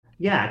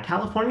Yeah,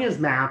 California's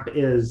map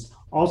is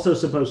also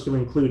supposed to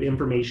include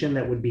information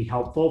that would be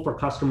helpful for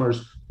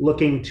customers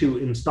looking to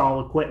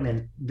install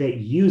equipment that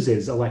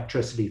uses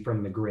electricity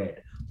from the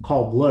grid,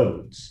 called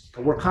loads.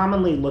 We're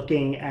commonly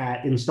looking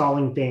at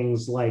installing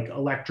things like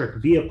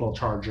electric vehicle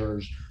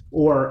chargers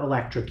or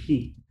electric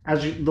heat.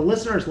 The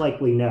listeners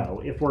likely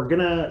know, if we're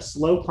going to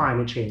slow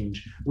climate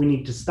change, we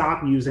need to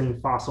stop using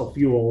fossil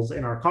fuels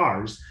in our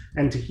cars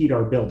and to heat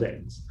our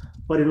buildings.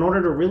 But in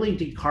order to really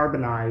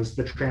decarbonize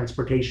the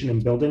transportation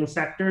and building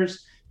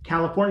sectors,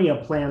 California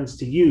plans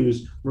to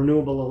use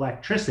renewable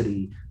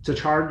electricity to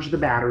charge the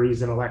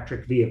batteries in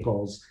electric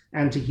vehicles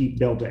and to heat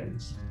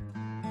buildings.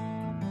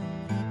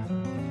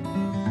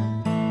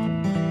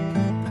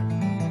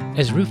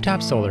 As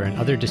rooftop solar and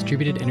other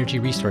distributed energy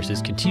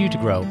resources continue to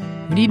grow,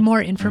 we need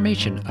more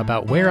information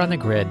about where on the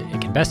grid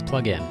it can best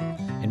plug in.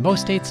 In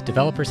most states,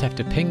 developers have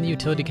to ping the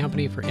utility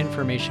company for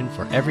information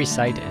for every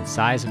site and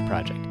size of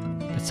project.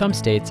 But some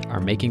states are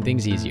making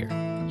things easier.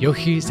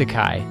 Yohei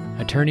Sakai,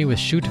 attorney with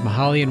Schutt,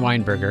 Mahali &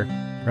 Weinberger,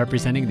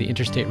 representing the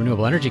Interstate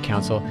Renewable Energy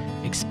Council,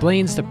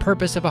 explains the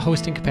purpose of a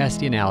hosting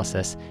capacity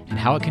analysis and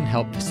how it can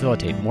help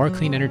facilitate more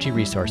clean energy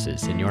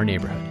resources in your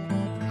neighborhood.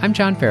 I'm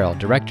John Farrell,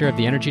 Director of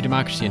the Energy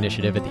Democracy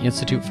Initiative at the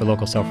Institute for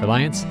Local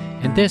Self-Reliance,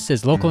 and this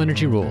is Local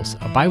Energy Rules,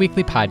 a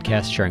bi-weekly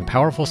podcast sharing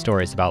powerful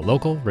stories about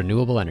local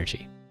renewable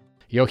energy.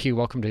 Yohei,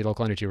 welcome to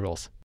Local Energy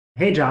Rules.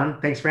 Hey, John.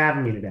 Thanks for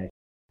having me today.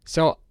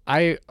 So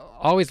I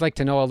always like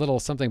to know a little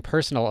something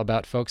personal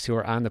about folks who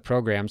are on the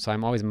program, so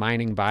I'm always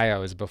mining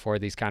bios before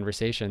these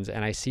conversations,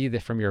 and I see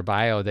that from your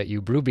bio that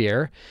you brew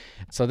beer.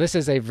 So this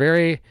is a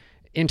very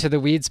into the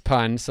weeds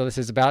pun. So this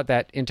is about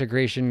that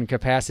integration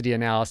capacity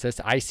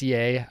analysis,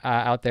 ICA,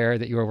 out there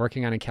that you were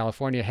working on in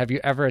California. Have you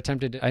ever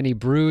attempted any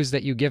brews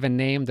that you give a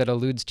name that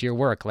alludes to your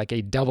work, like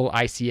a double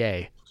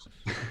ICA?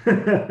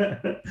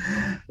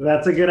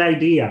 That's a good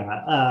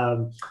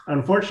idea.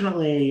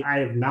 Unfortunately, I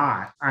have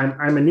not.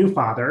 I'm a new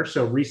father,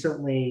 so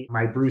recently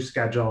my brew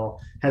schedule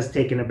has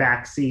taken a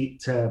back seat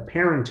to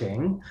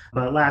parenting.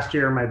 But last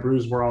year my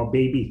brews were all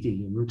baby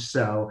themed,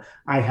 so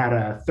I had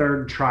a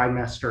third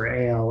trimester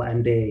ale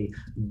and a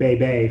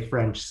bébé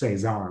French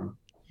saison.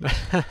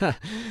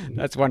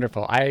 That's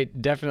wonderful. I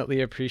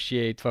definitely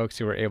appreciate folks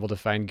who are able to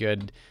find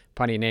good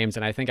punny names,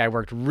 and I think I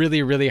worked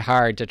really, really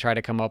hard to try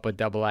to come up with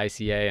double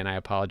ICA, and I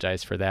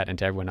apologize for that and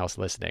to everyone else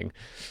listening.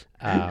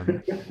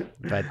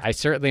 But I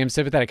certainly am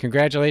sympathetic.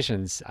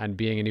 Congratulations on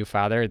being a new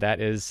father.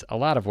 That is a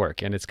lot of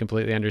work, and it's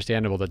completely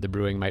understandable that the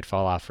brewing might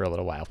fall off for a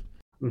little while.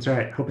 That's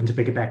right. Hoping to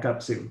pick it back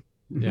up soon.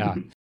 Yeah.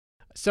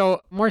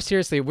 So more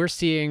seriously, we're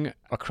seeing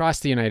across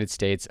the United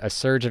States a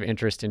surge of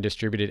interest in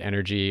distributed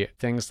energy,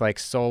 things like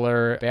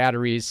solar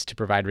batteries to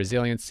provide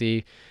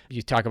resiliency.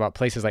 You talk about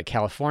places like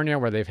California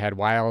where they've had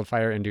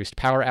wildfire-induced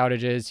power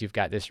outages. You've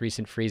got this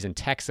recent freeze in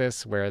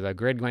Texas where the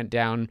grid went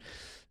down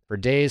for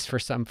days for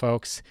some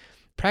folks.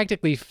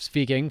 Practically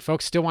speaking,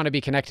 folks still want to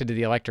be connected to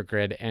the electric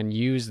grid and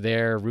use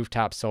their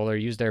rooftop solar,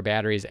 use their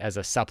batteries as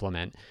a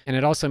supplement. And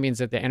it also means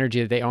that the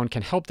energy that they own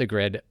can help the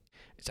grid.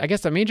 I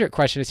guess the major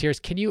question is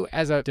can you,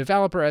 as a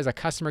developer, as a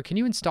customer, can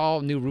you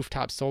install new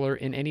rooftop solar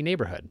in any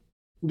neighborhood?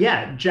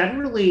 Yeah,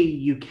 generally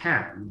you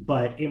can,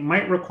 but it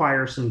might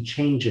require some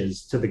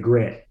changes to the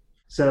grid.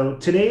 So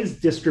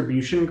today's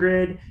distribution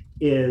grid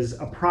is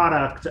a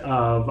product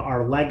of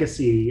our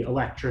legacy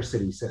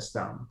electricity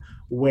system,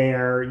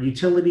 where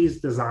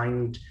utilities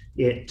designed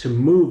it to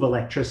move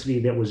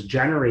electricity that was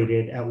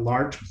generated at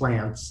large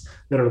plants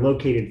that are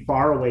located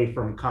far away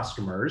from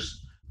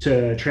customers,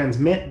 to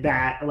transmit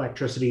that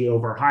electricity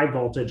over high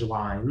voltage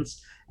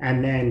lines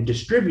and then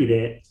distribute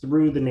it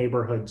through the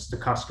neighborhoods to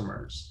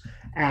customers.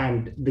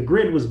 And the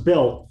grid was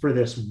built for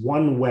this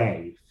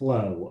one-way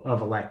flow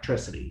of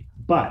electricity.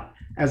 But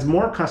as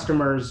more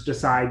customers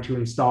decide to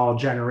install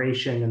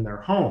generation in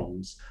their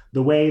homes,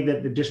 the way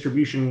that the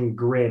distribution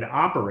grid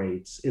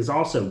operates is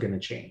also going to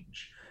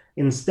change.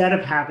 Instead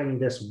of having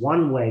this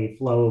one-way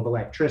flow of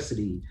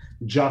electricity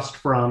just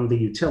from the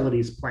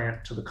utilities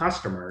plant to the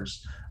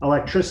customers,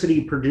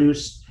 electricity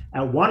produced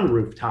at one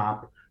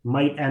rooftop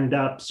might end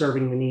up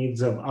serving the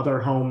needs of other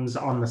homes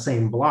on the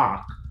same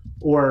block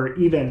or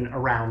even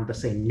around the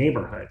same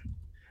neighborhood.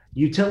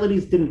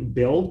 Utilities didn't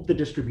build the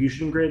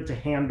distribution grid to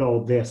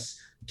handle this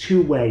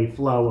two-way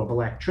flow of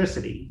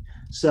electricity.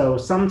 So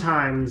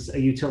sometimes a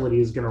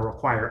utility is going to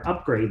require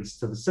upgrades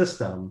to the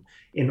system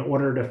in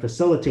order to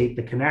facilitate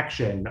the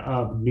connection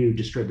of new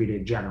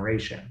distributed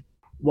generation.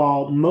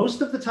 While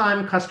most of the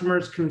time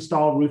customers can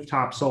install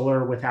rooftop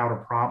solar without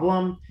a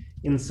problem,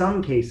 in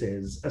some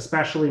cases,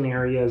 especially in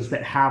areas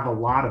that have a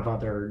lot of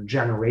other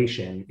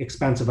generation,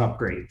 expensive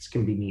upgrades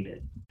can be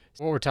needed.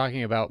 What we're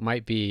talking about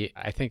might be,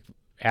 I think,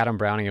 Adam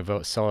Browning of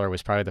Vote Solar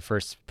was probably the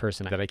first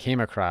person that I came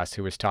across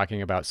who was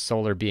talking about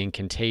solar being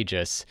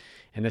contagious.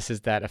 And this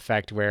is that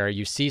effect where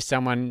you see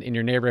someone in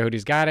your neighborhood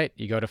who's got it,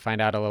 you go to find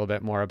out a little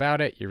bit more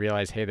about it, you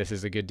realize, hey, this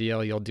is a good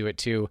deal, you'll do it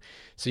too.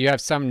 So you have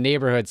some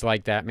neighborhoods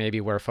like that maybe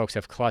where folks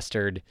have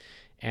clustered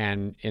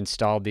and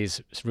installed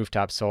these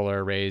rooftop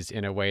solar arrays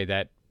in a way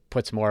that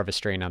puts more of a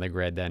strain on the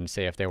grid than,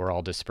 say, if they were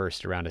all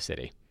dispersed around a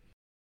city.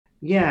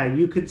 Yeah,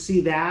 you could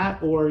see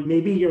that, or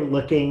maybe you're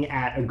looking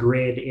at a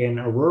grid in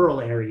a rural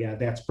area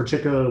that's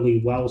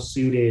particularly well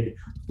suited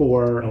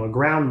for a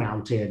ground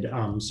mounted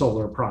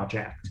solar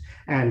project.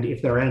 And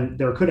if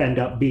there could end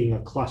up being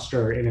a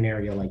cluster in an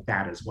area like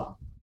that as well.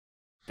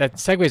 That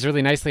segues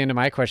really nicely into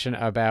my question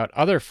about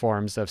other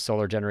forms of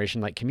solar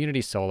generation, like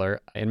community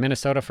solar. In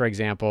Minnesota, for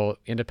example,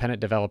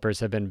 independent developers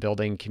have been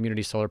building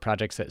community solar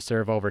projects that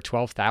serve over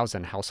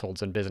 12,000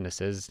 households and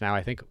businesses. Now,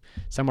 I think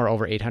somewhere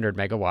over 800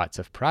 megawatts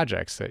of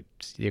projects. So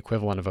it's the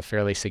equivalent of a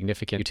fairly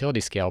significant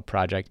utility scale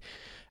project.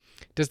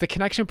 Does the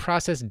connection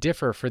process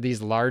differ for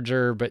these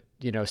larger, but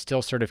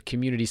still sort of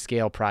community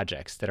scale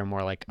projects that are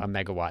more like a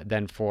megawatt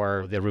than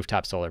for the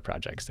rooftop solar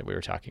projects that we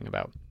were talking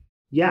about?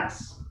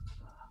 Yes.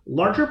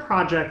 Larger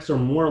projects are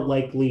more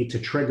likely to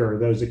trigger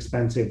those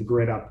expensive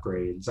grid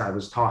upgrades I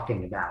was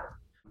talking about.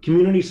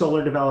 Community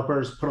solar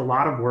developers put a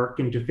lot of work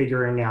into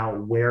figuring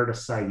out where to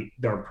site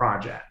their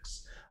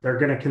projects. They're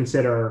going to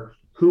consider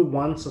who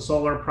wants a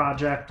solar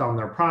project on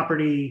their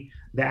property,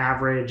 the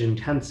average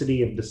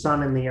intensity of the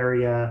sun in the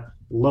area,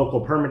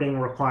 local permitting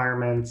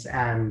requirements,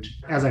 and,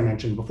 as I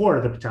mentioned before,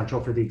 the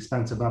potential for the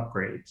expensive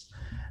upgrades.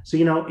 So,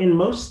 in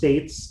most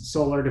states,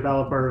 solar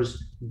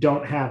developers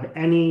don't have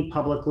any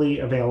publicly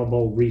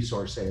available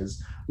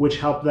resources, which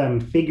help them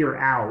figure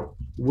out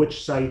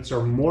which sites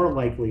are more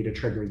likely to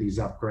trigger these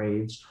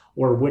upgrades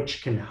or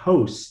which can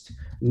host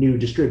new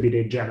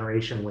distributed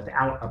generation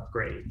without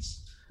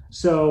upgrades.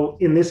 So,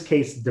 in this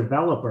case,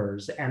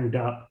 developers end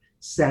up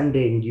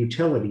sending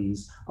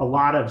utilities a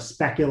lot of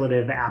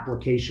speculative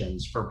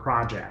applications for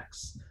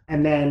projects.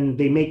 And then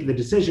they make the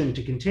decision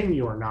to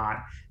continue or not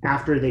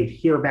after they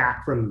hear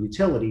back from the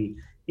utility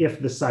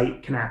if the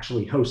site can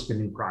actually host a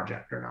new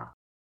project or not.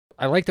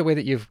 I like the way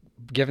that you've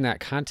given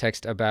that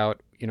context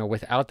about,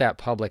 without that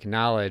public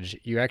knowledge,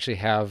 you actually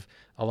have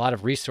a lot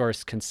of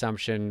resource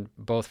consumption,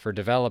 both for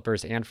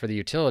developers and for the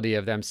utility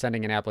of them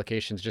sending in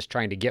applications, just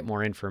trying to get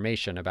more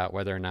information about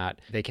whether or not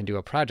they can do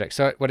a project.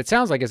 So what it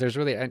sounds like is there's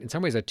really, in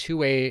some ways, a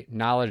two-way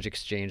knowledge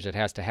exchange that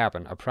has to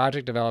happen. A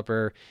project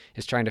developer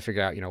is trying to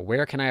figure out,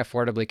 where can I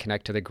affordably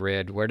connect to the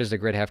grid? Where does the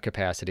grid have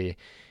capacity?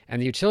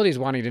 And the utility is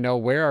wanting to know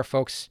where are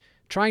folks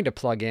trying to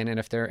plug in, and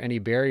if there are any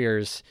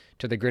barriers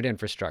to the grid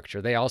infrastructure.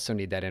 They also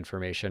need that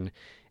information.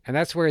 And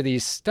that's where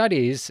these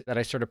studies that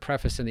I sort of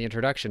preface in the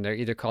introduction, they're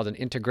either called an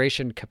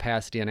integration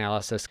capacity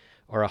analysis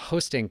or a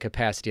hosting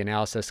capacity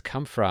analysis,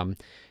 come from.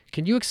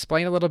 Can you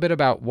explain a little bit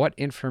about what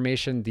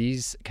information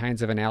these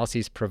kinds of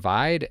analyses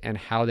provide and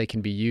how they can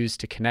be used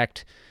to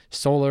connect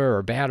solar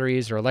or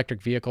batteries or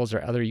electric vehicles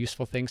or other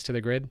useful things to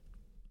the grid?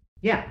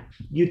 Yeah,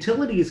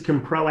 utilities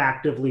can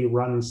proactively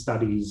run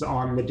studies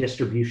on the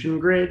distribution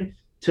grid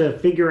to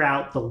figure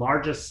out the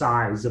largest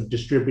size of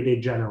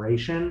distributed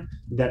generation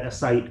that a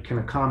site can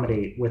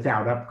accommodate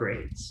without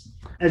upgrades.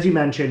 As you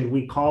mentioned,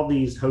 we call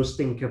these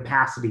hosting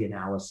capacity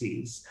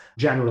analyses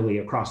generally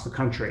across the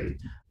country.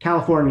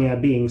 California,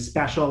 being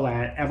special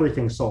at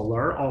everything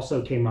solar,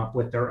 also came up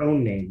with their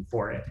own name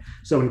for it.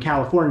 So in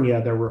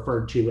California, they're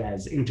referred to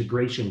as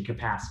integration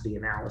capacity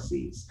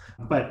analyses,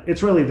 but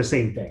it's really the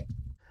same thing.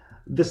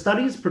 The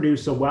studies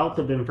produce a wealth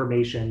of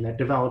information that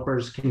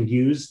developers can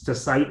use to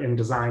site and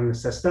design the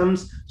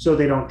systems so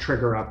they don't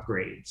trigger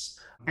upgrades.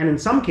 And in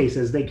some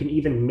cases, they can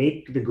even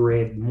make the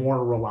grid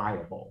more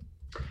reliable.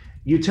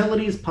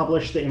 Utilities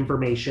publish the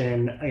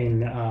information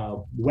in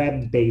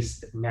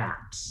web-based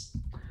maps.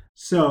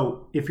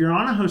 So if you're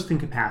on a hosting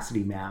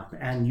capacity map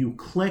and you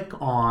click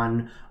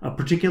on a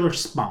particular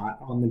spot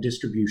on the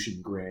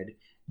distribution grid,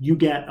 you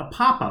get a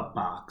pop-up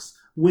box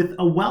with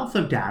a wealth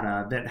of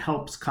data that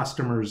helps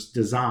customers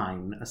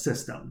design a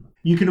system.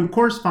 You can, of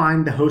course,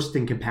 find the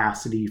hosting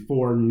capacity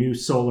for new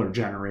solar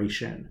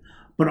generation,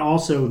 but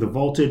also the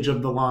voltage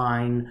of the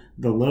line,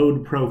 the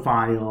load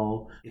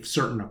profile, if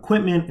certain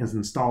equipment is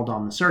installed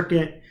on the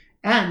circuit,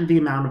 and the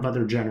amount of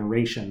other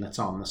generation that's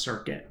on the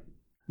circuit.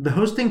 The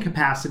hosting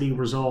capacity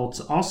results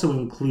also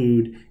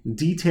include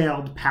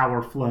detailed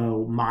power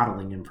flow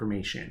modeling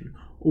information,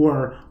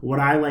 or what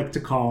I like to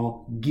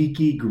call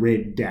geeky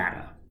grid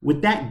data.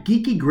 With that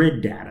geeky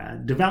grid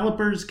data,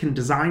 developers can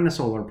design a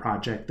solar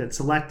project that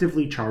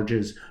selectively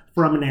charges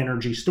from an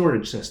energy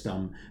storage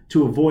system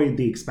to avoid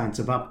the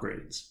expensive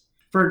upgrades.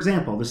 For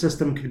example, the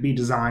system could be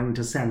designed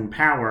to send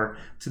power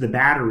to the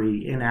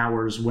battery in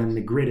hours when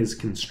the grid is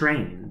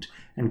constrained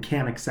and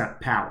can't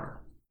accept power.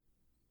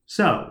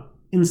 So,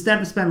 instead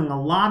of spending a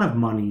lot of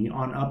money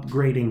on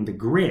upgrading the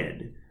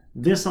grid,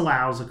 this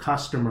allows a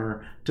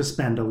customer to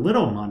spend a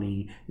little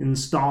money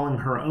installing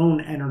her own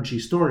energy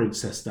storage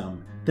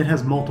system that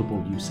has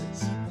multiple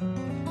uses.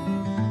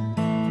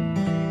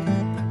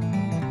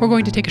 We're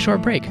going to take a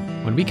short break.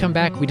 When we come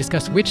back, we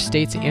discuss which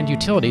states and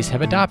utilities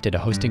have adopted a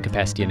hosting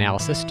capacity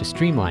analysis to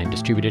streamline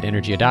distributed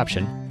energy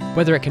adoption,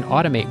 whether it can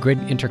automate grid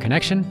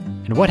interconnection,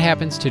 and what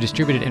happens to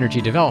distributed energy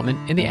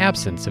development in the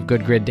absence of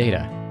good grid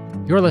data.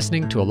 You're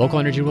listening to a Local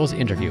Energy Rules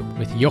interview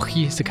with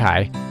Yochi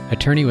Sakai,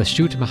 attorney with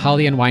Schutt,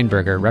 Mahali &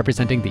 Weinberger,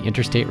 representing the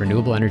Interstate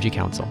Renewable Energy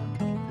Council.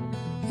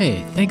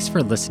 Hey, thanks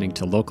for listening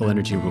to Local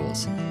Energy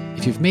Rules.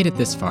 If you've made it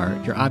this far,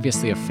 you're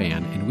obviously a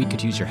fan, and we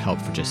could use your help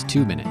for just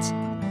 2 minutes.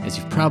 As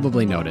you've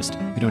probably noticed,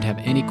 we don't have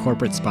any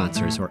corporate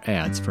sponsors or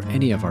ads for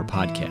any of our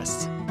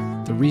podcasts.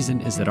 The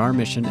reason is that our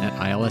mission at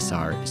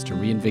ILSR is to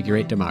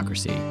reinvigorate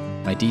democracy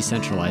by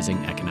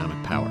decentralizing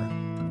economic power.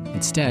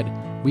 Instead,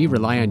 we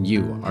rely on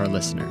you, our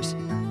listeners.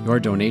 Your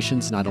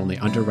donations not only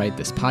underwrite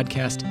this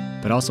podcast,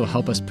 but also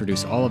help us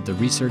produce all of the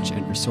research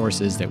and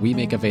resources that we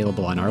make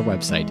available on our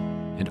website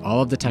and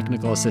all of the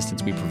technical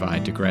assistance we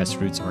provide to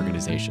grassroots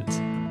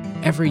organizations.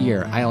 Every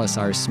year,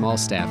 ILSR's small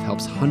staff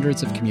helps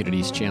hundreds of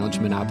communities challenge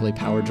monopoly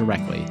power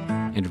directly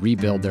and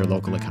rebuild their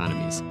local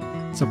economies.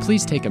 So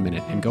please take a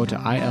minute and go to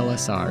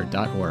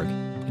ilsr.org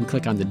and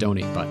click on the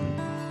donate button.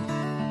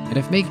 And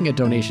if making a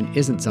donation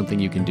isn't something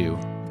you can do,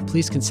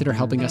 please consider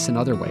helping us in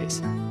other ways.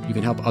 You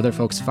can help other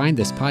folks find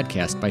this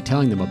podcast by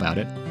telling them about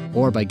it,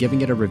 or by giving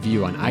it a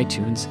review on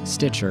iTunes,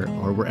 Stitcher,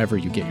 or wherever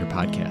you get your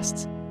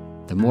podcasts.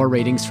 The more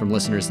ratings from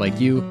listeners like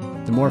you,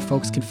 the more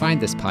folks can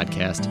find this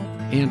podcast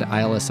and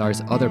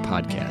ILSR's other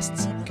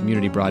podcasts,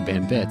 Community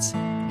Broadband Bits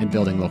and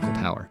Building Local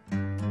Power.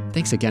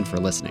 Thanks again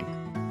for listening.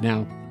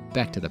 Now,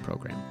 back to the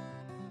program.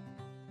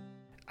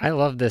 I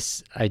love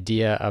this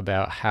idea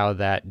about how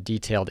that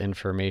detailed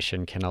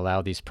information can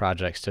allow these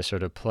projects to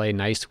sort of play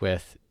nice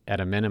with, at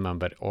a minimum,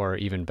 or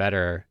even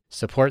better,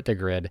 support the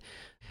grid.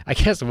 I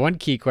guess one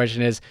key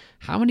question is,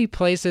 how many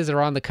places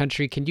around the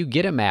country can you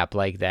get a map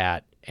like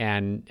that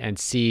and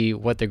see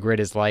what the grid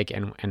is like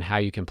and how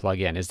you can plug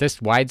in? Is this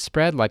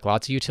widespread, like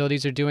lots of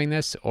utilities are doing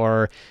this,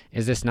 or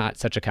is this not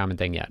such a common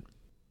thing yet?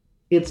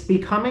 It's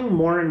becoming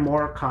more and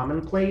more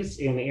commonplace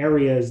in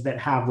areas that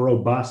have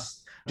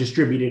robust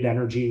distributed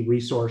energy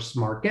resource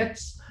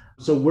markets.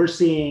 So we're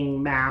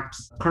seeing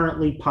maps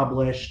currently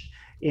published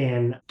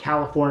in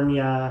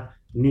California,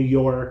 New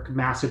York,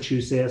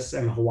 Massachusetts,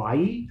 and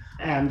Hawaii.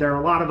 And there are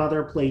a lot of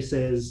other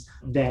places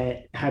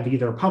that have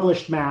either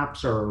published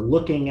maps or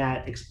looking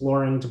at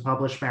exploring to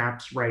publish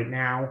maps right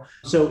now.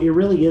 So it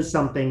really is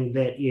something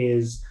that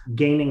is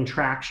gaining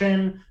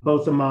traction,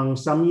 both among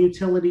some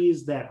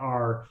utilities that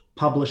are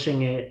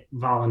publishing it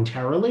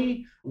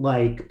voluntarily,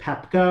 like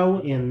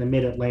Pepco in the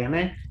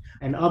Mid-Atlantic,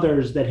 and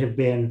others that have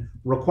been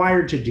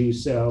required to do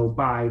so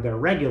by their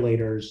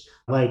regulators,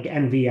 like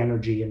NV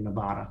Energy in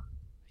Nevada.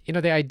 You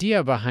know, the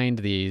idea behind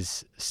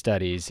these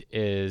studies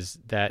is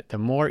that the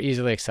more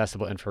easily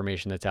accessible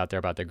information that's out there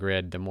about the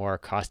grid, the more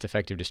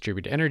cost-effective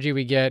distributed energy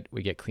we get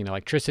clean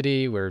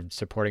electricity, we're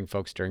supporting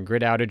folks during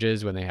grid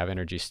outages when they have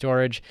energy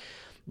storage.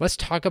 Let's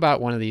talk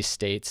about one of these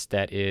states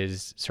that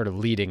is sort of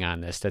leading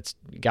on this, that's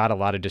got a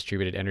lot of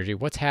distributed energy.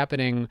 What's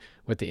happening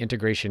with the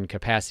integration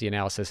capacity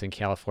analysis in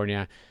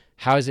California?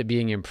 How is it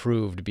being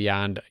improved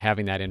beyond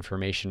having that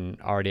information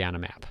already on a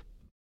map?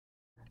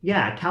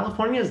 Yeah,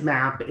 California's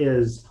map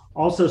is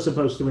also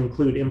supposed to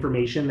include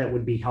information that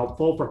would be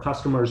helpful for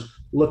customers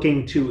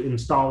looking to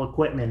install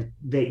equipment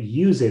that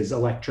uses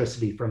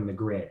electricity from the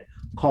grid,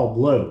 called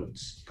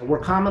loads. We're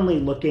commonly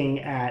looking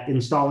at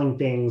installing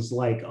things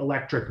like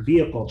electric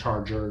vehicle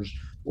chargers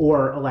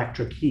or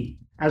electric heat.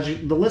 As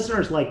the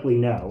listeners likely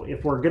know,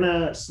 if we're going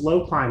to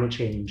slow climate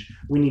change,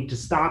 we need to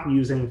stop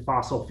using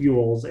fossil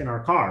fuels in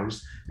our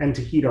cars and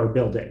to heat our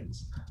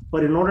buildings.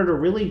 But in order to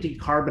really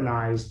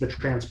decarbonize the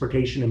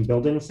transportation and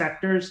building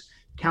sectors,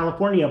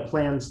 California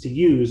plans to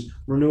use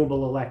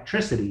renewable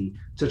electricity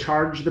to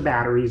charge the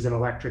batteries in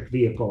electric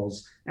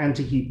vehicles and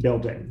to heat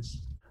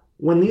buildings.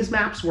 When these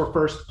maps were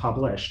first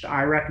published,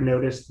 IREC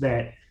noticed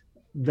that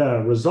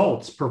the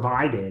results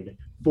provided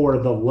for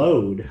the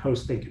load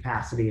hosting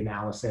capacity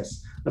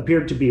analysis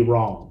appeared to be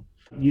wrong.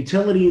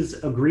 Utilities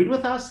agreed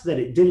with us that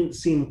it didn't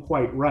seem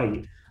quite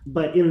right,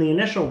 but in the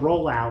initial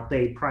rollout,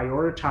 they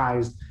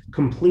prioritized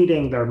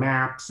completing their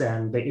maps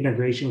and the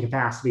integration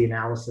capacity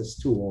analysis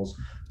tools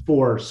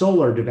for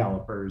solar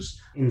developers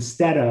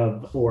instead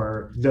of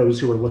for those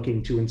who are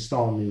looking to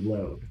install new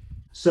load.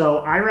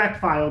 So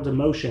IREC filed a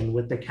motion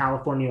with the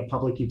California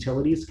Public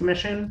Utilities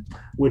Commission,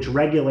 which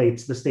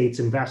regulates the state's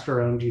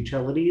investor-owned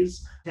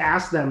utilities, to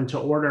ask them to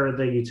order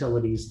the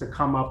utilities to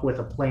come up with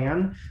a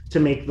plan to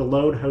make the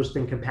load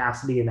hosting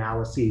capacity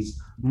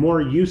analyses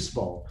more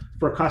useful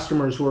for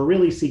customers who are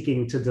really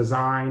seeking to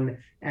design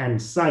and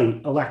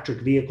site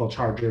electric vehicle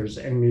chargers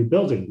and new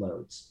building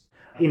loads.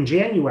 In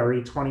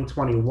January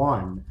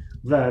 2021,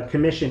 the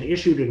commission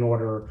issued an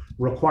order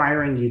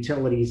requiring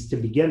utilities to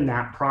begin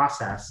that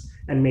process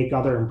and make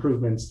other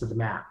improvements to the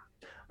map.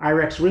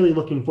 IREC's really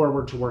looking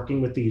forward to working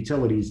with the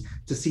utilities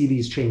to see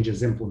these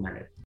changes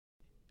implemented.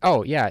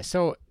 Oh, yeah.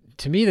 So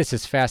to me, this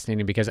is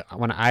fascinating because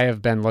when I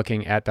have been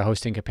looking at the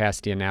hosting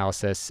capacity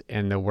analysis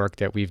and the work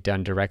that we've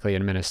done directly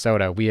in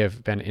Minnesota, we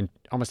have been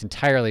almost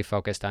entirely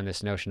focused on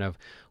this notion of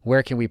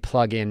where can we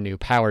plug in new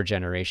power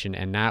generation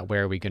and not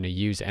where are we going to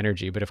use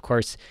energy. But of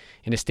course,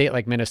 in a state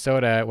like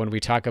Minnesota, when we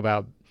talk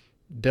about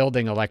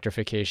building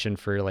electrification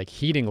for like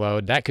heating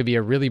load, that could be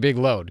a really big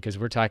load because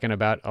we're talking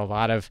about a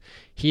lot of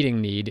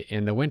heating need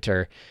in the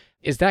winter.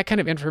 Is that kind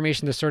of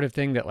information the sort of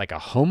thing that like a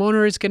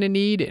homeowner is going to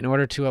need in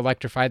order to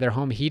electrify their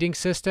home heating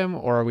system?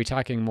 Or are we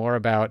talking more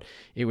about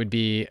it would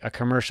be a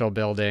commercial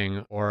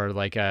building or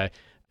like a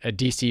a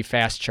DC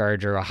fast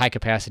charger, a high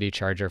capacity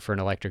charger for an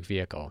electric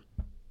vehicle?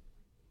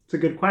 It's a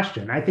good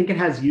question. I think it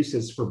has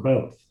uses for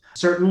both.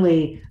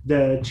 Certainly,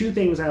 the two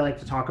things I like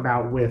to talk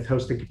about with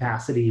hosting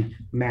capacity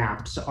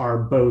maps are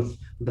both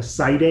the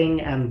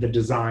siting and the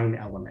design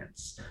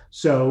elements.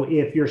 So,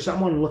 if you're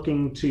someone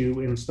looking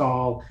to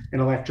install an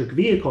electric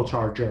vehicle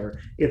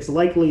charger, it's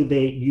likely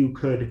that you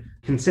could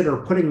consider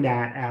putting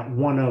that at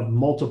one of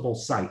multiple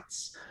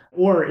sites.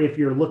 Or if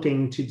you're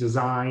looking to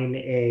design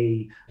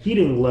a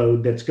heating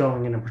load that's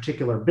going in a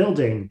particular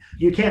building,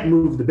 you can't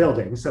move the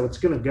building, so it's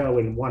going to go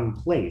in one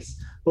place.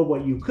 But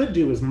what you could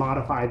do is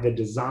modify the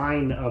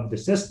design of the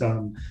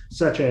system,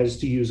 such as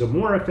to use a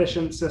more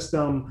efficient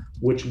system,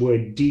 which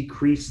would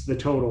decrease the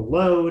total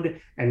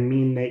load and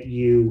mean that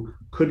you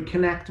could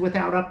connect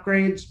without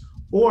upgrades.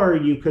 Or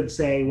you could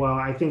say, well,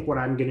 I think what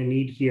I'm going to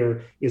need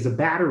here is a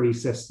battery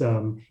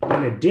system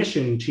in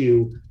addition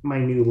to my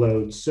new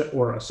loads,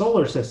 or a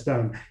solar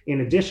system in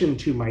addition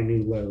to my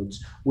new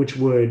loads, which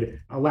would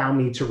allow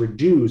me to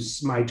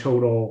reduce my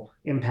total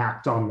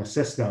impact on the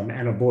system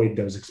and avoid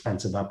those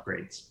expensive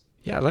upgrades.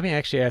 Yeah, let me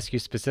actually ask you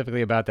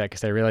specifically about that,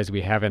 because I realize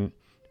we haven't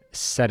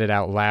said it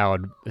out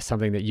loud,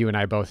 something that you and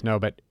I both know,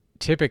 but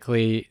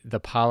typically the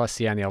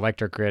policy on the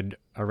electric grid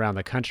around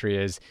the country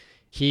is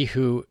he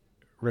who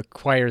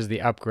requires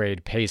the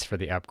upgrade pays for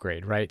the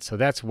upgrade, right? So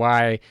that's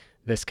why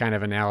this kind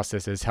of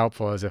analysis is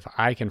helpful, is if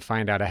I can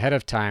find out ahead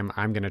of time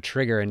I'm going to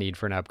trigger a need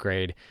for an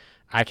upgrade,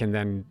 I can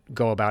then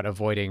go about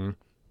avoiding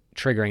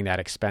triggering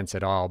that expense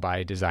at all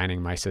by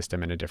designing my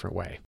system in a different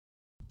way.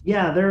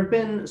 Yeah, there have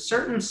been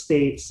certain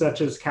states,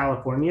 such as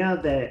California,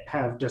 that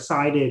have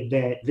decided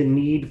that the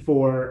need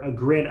for a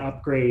grid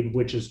upgrade,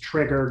 which is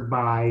triggered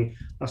by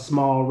a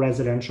small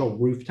residential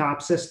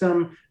rooftop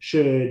system,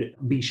 should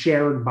be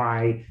shared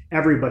by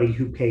everybody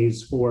who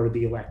pays for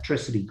the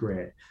electricity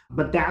grid.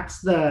 But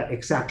that's the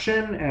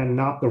exception and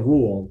not the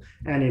rule.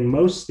 And in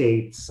most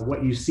states,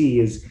 what you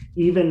see is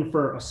even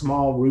for a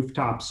small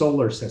rooftop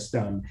solar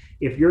system,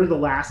 if you're the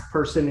last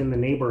person in the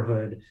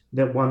neighborhood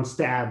that wants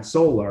to add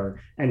solar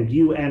and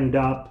you end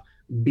up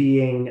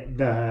being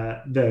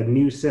the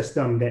new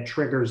system that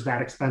triggers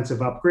that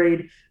expensive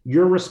upgrade,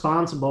 you're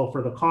responsible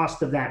for the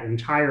cost of that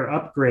entire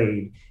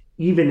upgrade,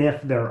 even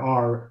if there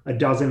are a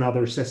dozen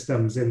other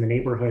systems in the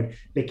neighborhood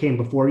that came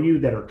before you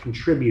that are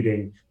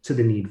contributing to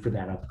the need for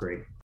that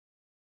upgrade.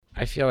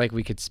 I feel like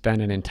we could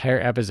spend an entire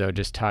episode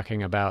just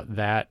talking about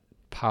that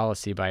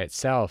policy by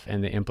itself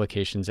and the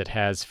implications it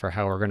has for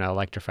how we're going to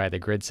electrify the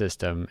grid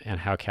system and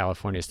how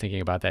California is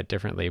thinking about that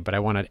differently. But I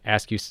want to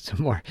ask you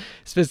some more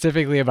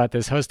specifically about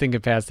this hosting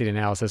capacity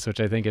analysis, which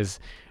I think is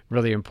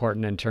really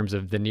important in terms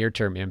of the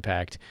near-term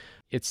impact.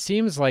 It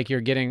seems like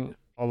you're getting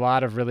a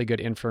lot of really good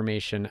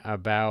information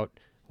about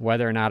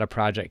whether or not a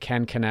project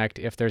can connect,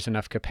 if there's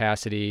enough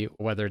capacity,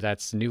 whether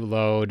that's new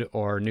load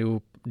or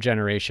new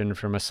generation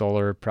from a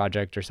solar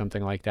project or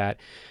something like that.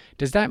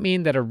 Does that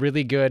mean that a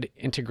really good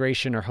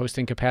integration or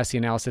hosting capacity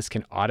analysis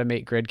can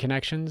automate grid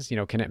connections?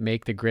 Can it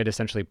make the grid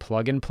essentially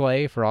plug and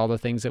play for all the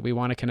things that we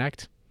want to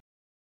connect?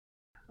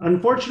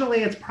 Unfortunately,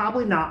 it's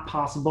probably not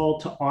possible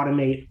to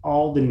automate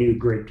all the new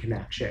grid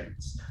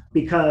connections,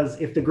 because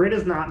if the grid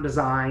is not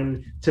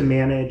designed to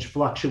manage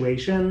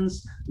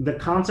fluctuations, the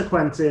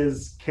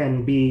consequences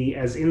can be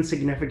as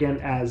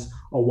insignificant as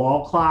a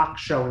wall clock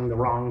showing the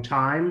wrong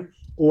time,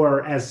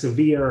 or as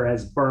severe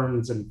as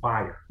burns and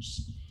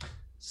fires.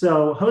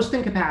 So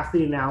hosting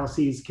capacity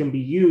analyses can be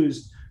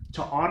used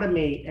to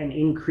automate and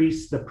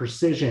increase the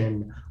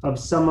precision of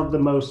some of the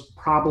most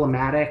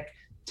problematic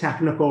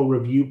technical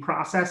review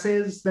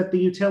processes that the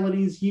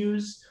utilities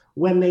use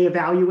when they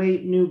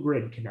evaluate new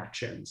grid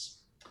connections.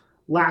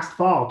 Last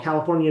fall,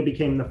 California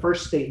became the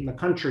first state in the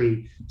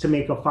country to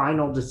make a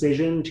final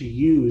decision to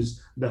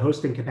use the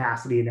hosting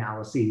capacity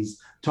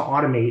analyses to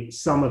automate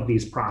some of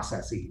these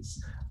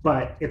processes.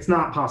 But it's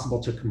not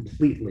possible to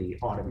completely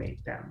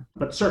automate them,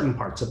 but certain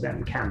parts of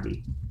them can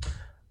be.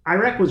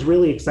 IREC was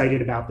really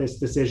excited about this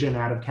decision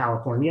out of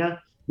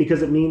California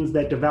because it means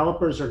that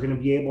developers are going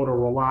to be able to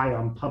rely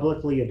on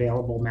publicly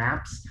available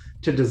maps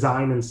to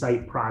design and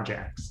site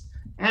projects,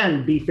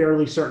 and be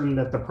fairly certain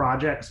that the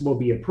projects will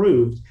be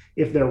approved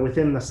if they're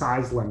within the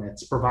size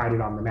limits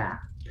provided on the map.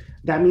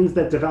 That means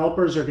that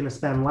developers are going to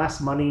spend less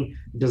money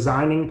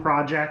designing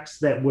projects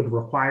that would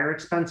require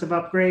expensive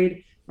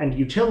upgrade, and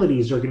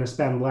utilities are going to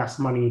spend less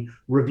money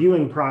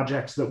reviewing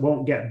projects that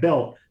won't get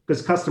built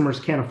because customers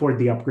can't afford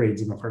the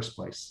upgrades in the first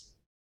place.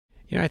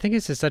 I think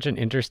this is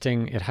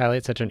it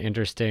highlights such an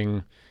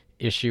interesting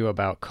issue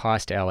about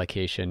cost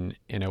allocation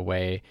in a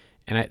way.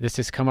 And this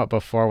has come up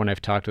before when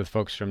I've talked with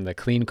folks from the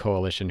Clean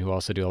Coalition, who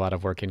also do a lot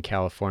of work in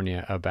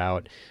California,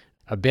 about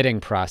a bidding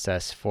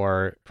process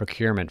for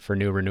procurement for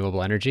new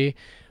renewable energy.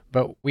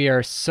 But we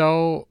are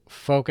so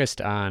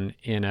focused on,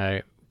 in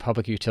a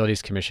Public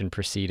Utilities Commission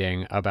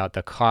proceeding, about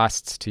the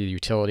costs to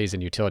utilities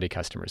and utility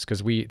customers,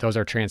 because those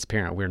are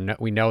transparent.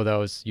 We know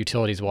those.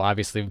 Utilities will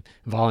obviously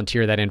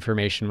volunteer that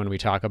information when we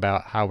talk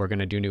about how we're going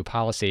to do new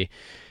policy.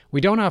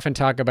 we don't often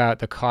talk about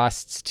the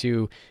costs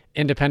to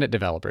independent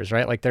developers,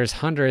 right? Like there's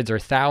hundreds or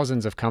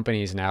thousands of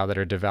companies now that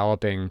are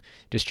developing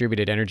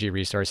distributed energy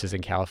resources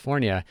in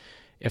California.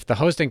 If the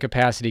hosting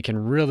capacity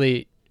can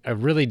really, a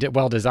really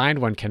well-designed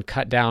one can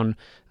cut down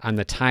on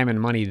the time and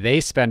money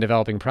they spend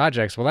developing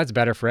projects, well, that's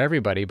better for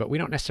everybody, but we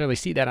don't necessarily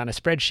see that on a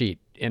spreadsheet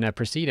in a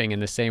proceeding in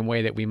the same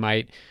way that we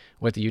might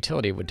what the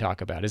utility would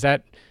talk about. Is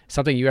that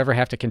something you ever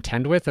have to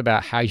contend with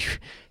about how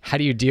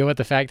do you deal with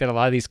the fact that a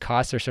lot of these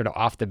costs are sort of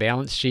off the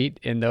balance sheet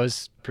in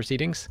those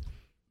proceedings?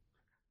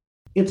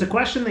 It's a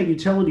question that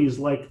utilities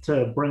like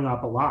to bring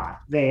up a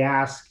lot. They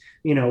ask,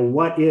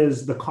 what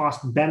is the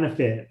cost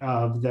benefit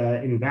of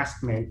the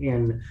investment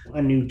in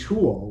a new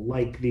tool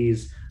like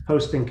these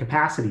hosting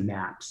capacity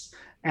maps?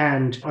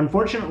 And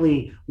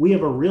unfortunately, we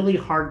have a really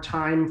hard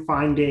time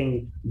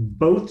finding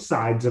both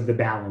sides of the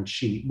balance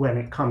sheet when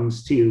it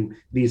comes to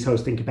these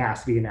hosting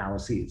capacity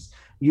analyses.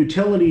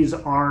 Utilities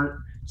aren't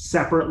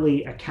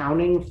separately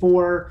accounting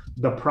for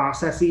the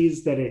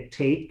processes that it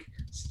takes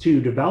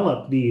to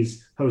develop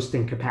these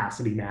hosting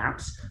capacity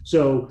maps.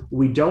 So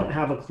we don't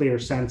have a clear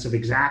sense of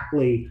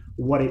exactly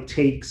what it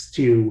takes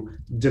to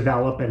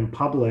develop and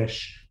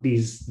publish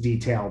these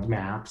detailed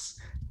maps.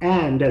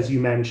 And as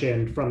you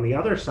mentioned, from the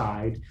other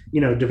side,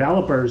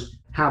 developers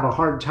have a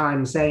hard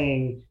time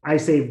saying, I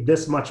saved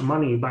this much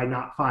money by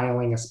not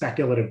filing a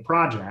speculative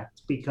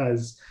project,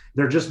 because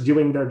they're just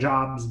doing their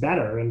jobs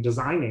better and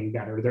designing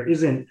better. There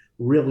isn't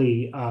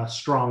really a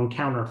strong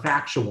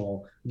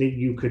counterfactual that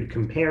you could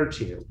compare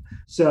to.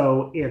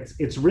 So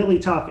it's really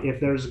tough if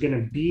there's going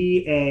to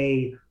be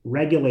a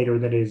regulator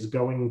that is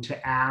going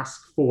to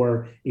ask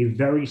for a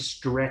very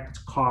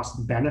strict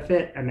cost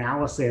benefit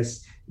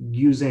analysis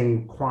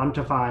using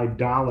quantified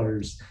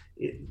dollars.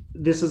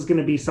 This is going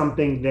to be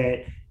something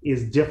that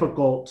is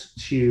difficult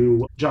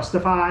to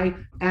justify,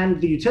 and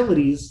the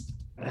utilities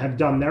have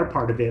done their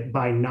part of it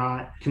by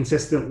not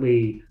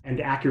consistently and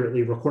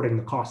accurately recording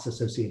the costs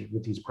associated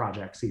with these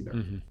projects either.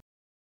 Mm-hmm.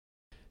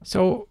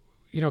 So,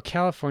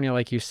 California,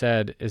 like you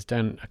said, has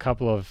done a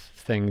couple of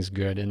things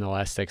good in the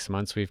last 6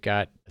 months. We've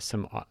got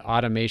some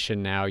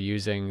automation now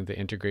using the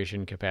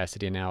integration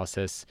capacity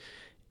analysis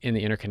in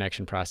the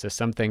interconnection process.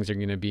 Some things are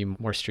going to be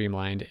more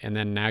streamlined. And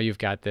then now you've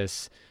got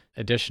this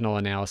additional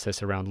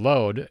analysis around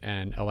load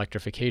and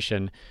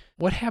electrification.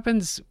 What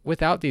happens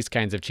without these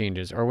kinds of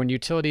changes? Or when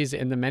utilities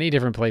in the many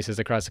different places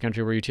across the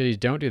country where utilities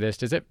don't do this,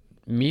 does it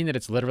mean that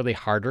it's literally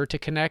harder to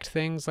connect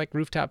things like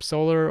rooftop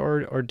solar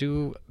or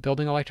do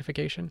building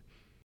electrification?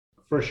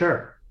 For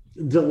sure.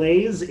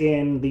 Delays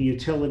in the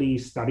utility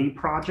study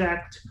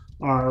project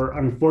are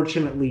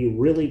unfortunately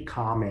really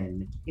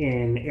common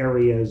in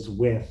areas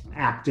with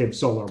active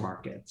solar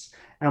markets.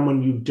 And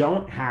when you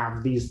don't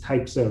have these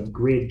types of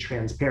grid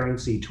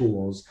transparency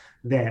tools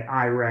that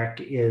IREC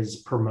is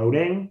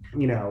promoting,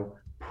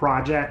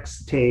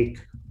 projects take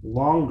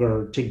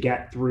longer to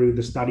get through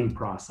the study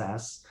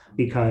process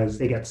because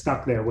they get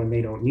stuck there when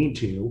they don't need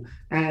to.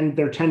 And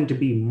there tend to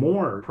be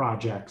more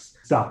projects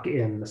stuck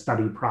in the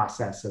study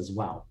process as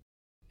well.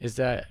 Is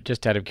that,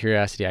 just out of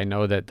curiosity, I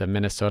know that the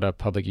Minnesota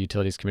Public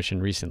Utilities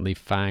Commission recently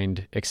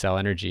fined Xcel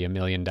Energy $1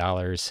 million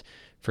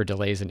for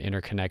delays in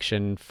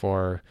interconnection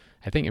for,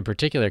 I think in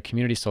particular,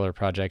 community solar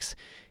projects.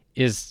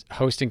 Is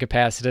hosting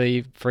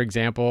capacity, for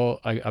example,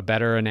 a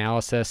better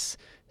analysis,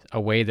 a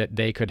way that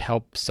they could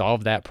help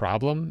solve that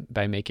problem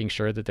by making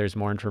sure that there's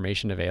more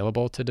information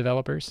available to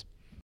developers?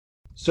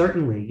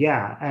 Certainly,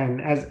 yeah.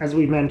 And as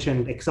we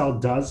mentioned,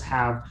 Xcel does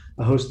have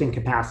a hosting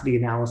capacity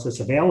analysis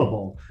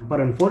available.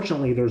 But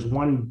unfortunately, there's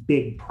one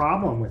big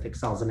problem with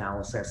Xcel's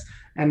analysis,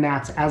 and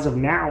that's as of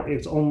now,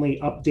 it's only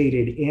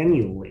updated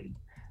annually.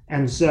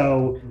 And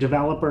so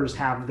developers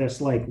have this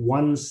like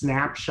one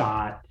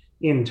snapshot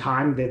in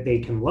time that they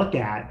can look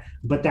at,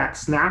 but that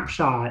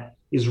snapshot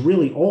is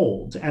really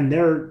old, and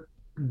they're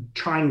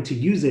trying to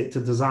use it to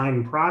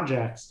design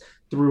projects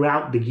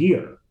throughout the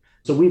year.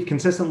 So we've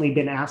consistently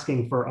been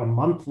asking for a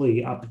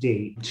monthly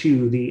update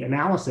to the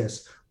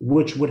analysis,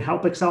 which would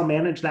help Xcel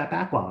manage that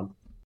backlog.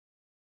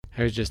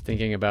 I was just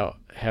thinking about,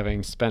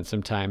 having spent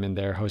some time in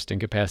their hosting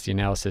capacity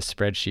analysis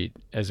spreadsheet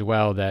as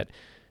well, that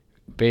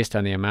based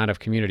on the amount of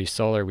community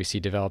solar we see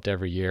developed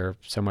every year,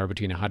 somewhere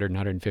between 100 and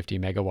 150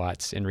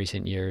 megawatts in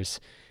recent years,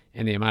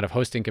 and the amount of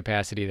hosting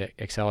capacity that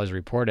Xcel has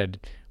reported,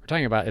 we're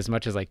talking about as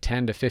much as like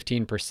 10 to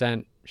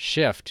 15%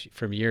 shift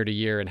from year to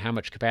year and how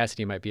much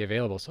capacity might be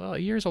available. So a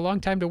year is a long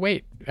time to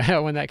wait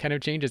when that kind of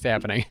change is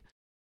happening.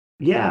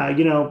 Yeah,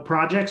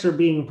 projects are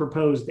being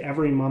proposed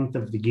every month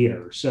of the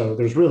year. So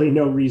there's really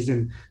no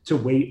reason to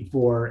wait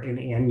for an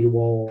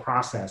annual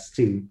process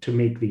to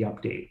make the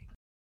update.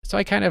 So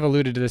I kind of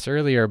alluded to this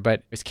earlier,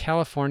 but is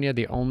California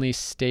the only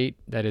state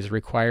that is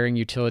requiring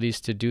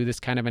utilities to do this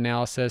kind of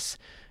analysis?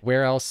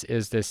 Where else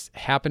is this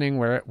happening?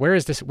 Where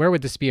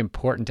would this be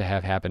important to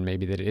have happen,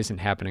 maybe, that it isn't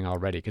happening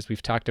already? Because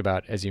we've talked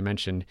about, as you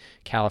mentioned,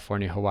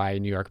 California, Hawaii,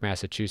 New York,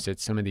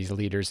 Massachusetts, some of these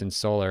leaders in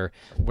solar.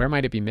 Where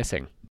might it be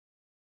missing?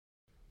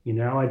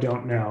 I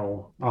don't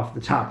know off the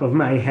top of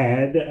my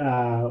head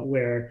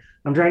where.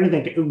 I'm trying to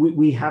think.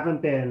 We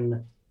haven't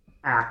been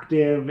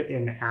active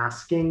in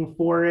asking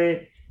for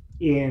it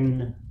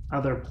in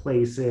other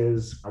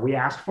places. We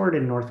asked for it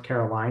in North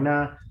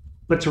Carolina,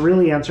 but to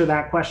really answer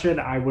that question,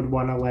 I would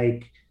want to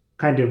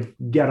kind of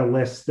get a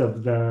list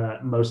of the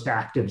most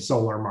active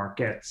solar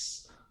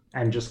markets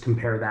and just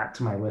compare that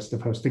to my list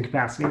of hosting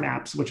capacity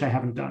maps, which I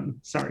haven't done.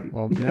 Sorry.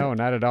 Well, no,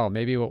 not at all.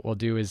 Maybe what we'll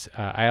do is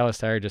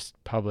ILSR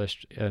just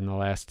published in the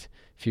last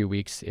few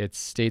weeks its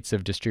States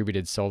of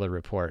Distributed Solar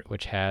report,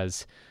 which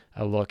has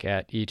a look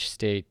at each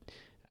state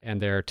and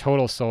their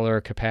total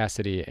solar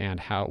capacity and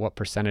what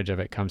percentage of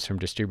it comes from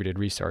distributed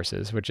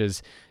resources, which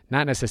is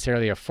not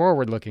necessarily a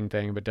forward-looking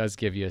thing, but does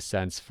give you a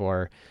sense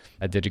for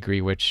the degree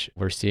which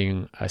we're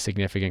seeing a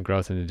significant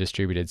growth in the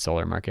distributed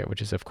solar market,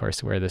 which is, of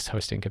course, where this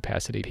hosting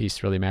capacity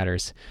piece really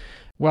matters.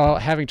 Well,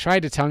 having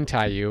tried to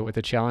tongue-tie you with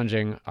a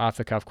challenging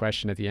off-the-cuff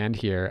question at the end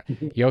here,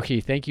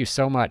 Yochi, thank you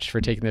so much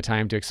for taking the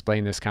time to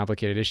explain this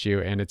complicated issue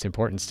and its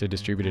importance to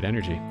distributed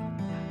energy.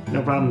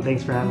 No problem.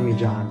 Thanks for having me,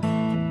 John.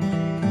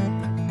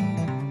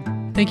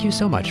 Thank you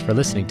so much for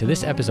listening to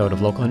this episode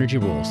of Local Energy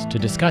Rules to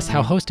discuss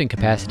how hosting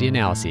capacity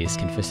analyses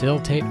can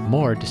facilitate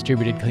more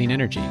distributed clean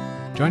energy.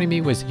 Joining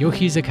me was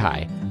Yochi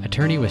Zakai,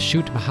 attorney with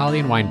Schutt,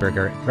 Mahaly &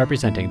 Weinberger,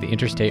 representing the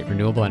Interstate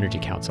Renewable Energy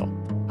Council.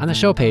 On the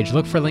show page,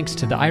 look for links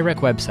to the IREC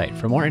website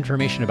for more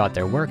information about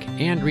their work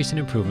and recent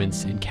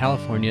improvements in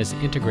California's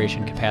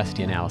integration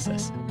capacity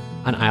analysis.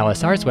 On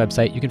ILSR's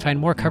website, you can find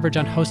more coverage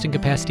on hosting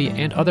capacity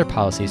and other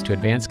policies to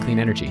advance clean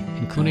energy,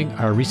 including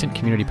our recent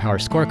Community Power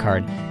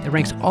Scorecard that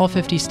ranks all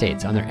 50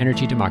 states on their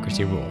energy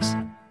democracy rules.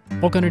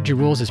 Local Energy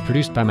Rules is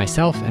produced by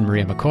myself and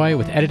Maria McCoy,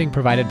 with editing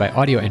provided by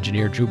audio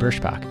engineer Drew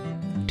Birschbach.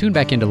 Tune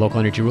back into Local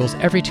Energy Rules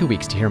every 2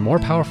 weeks to hear more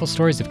powerful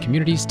stories of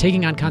communities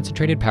taking on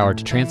concentrated power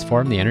to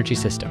transform the energy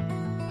system.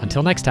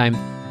 Until next time,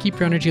 keep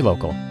your energy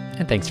local,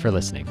 and thanks for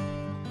listening.